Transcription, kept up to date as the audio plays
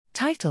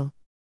Title: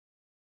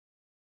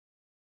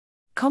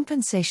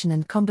 Compensation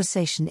and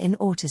Conversation in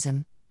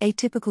Autism,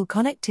 Atypical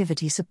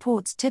Connectivity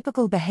Supports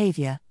Typical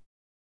Behavior.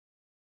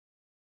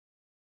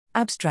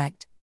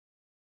 Abstract.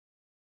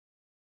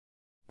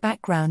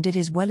 Background: It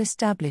is well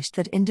established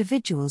that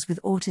individuals with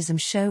autism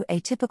show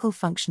atypical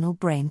functional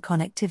brain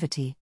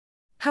connectivity.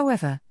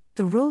 However,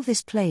 the role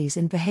this plays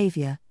in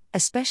behavior,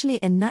 especially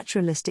in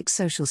naturalistic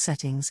social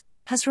settings,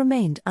 has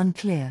remained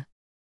unclear.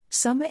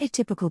 Some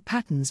atypical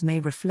patterns may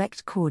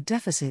reflect core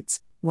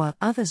deficits, while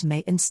others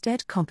may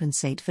instead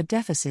compensate for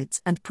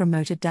deficits and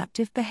promote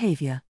adaptive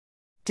behavior.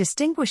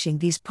 Distinguishing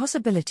these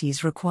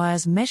possibilities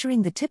requires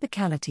measuring the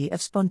typicality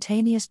of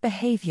spontaneous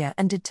behavior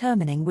and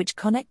determining which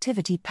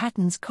connectivity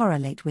patterns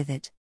correlate with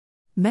it.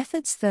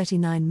 Methods: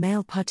 39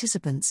 male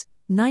participants,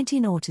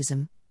 19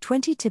 autism,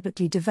 20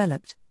 typically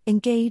developed,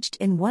 engaged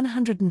in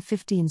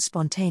 115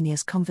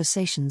 spontaneous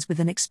conversations with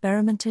an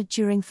experimenter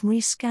during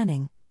fMRI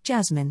scanning.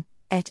 Jasmine,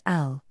 et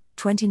al.,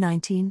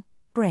 2019,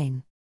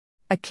 Brain.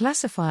 A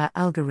classifier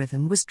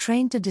algorithm was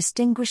trained to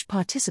distinguish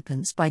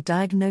participants by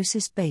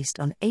diagnosis based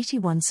on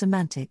 81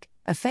 semantic,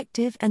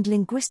 affective, and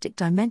linguistic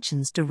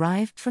dimensions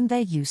derived from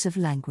their use of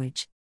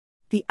language.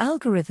 The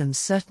algorithm's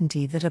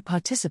certainty that a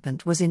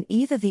participant was in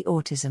either the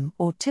autism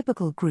or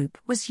typical group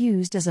was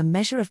used as a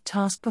measure of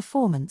task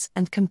performance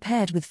and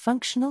compared with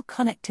functional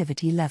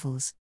connectivity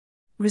levels.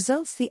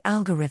 Results: the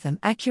algorithm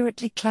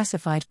accurately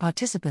classified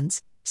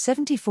participants,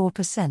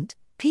 74%,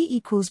 p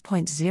equals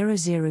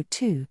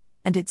 0.002,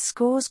 and its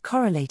scores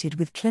correlated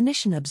with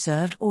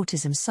clinician-observed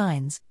autism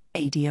signs,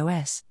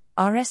 ADOS,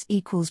 RS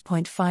equals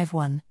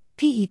 0.51,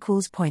 p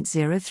equals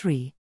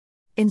 0.03.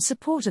 In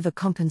support of a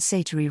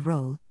compensatory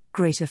role,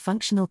 greater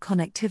functional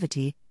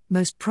connectivity,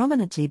 most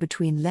prominently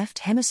between left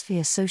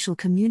hemisphere social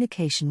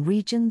communication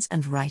regions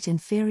and right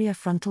inferior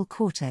frontal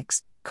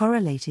cortex,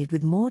 correlated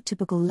with more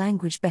typical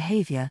language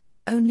behavior,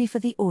 only for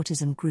the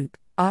autism group,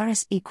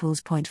 RS equals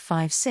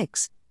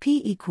 0.56, p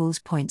equals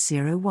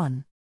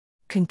 0.01.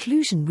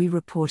 Conclusion: we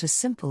report a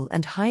simple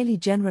and highly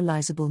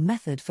generalizable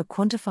method for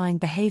quantifying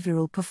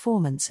behavioral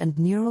performance and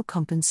neural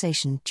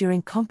compensation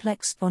during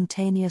complex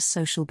spontaneous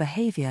social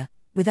behavior,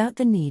 without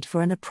the need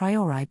for an a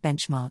priori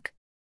benchmark.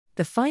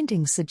 The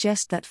findings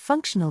suggest that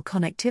functional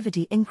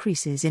connectivity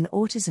increases in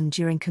autism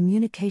during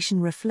communication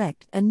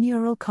reflect a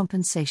neural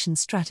compensation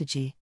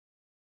strategy.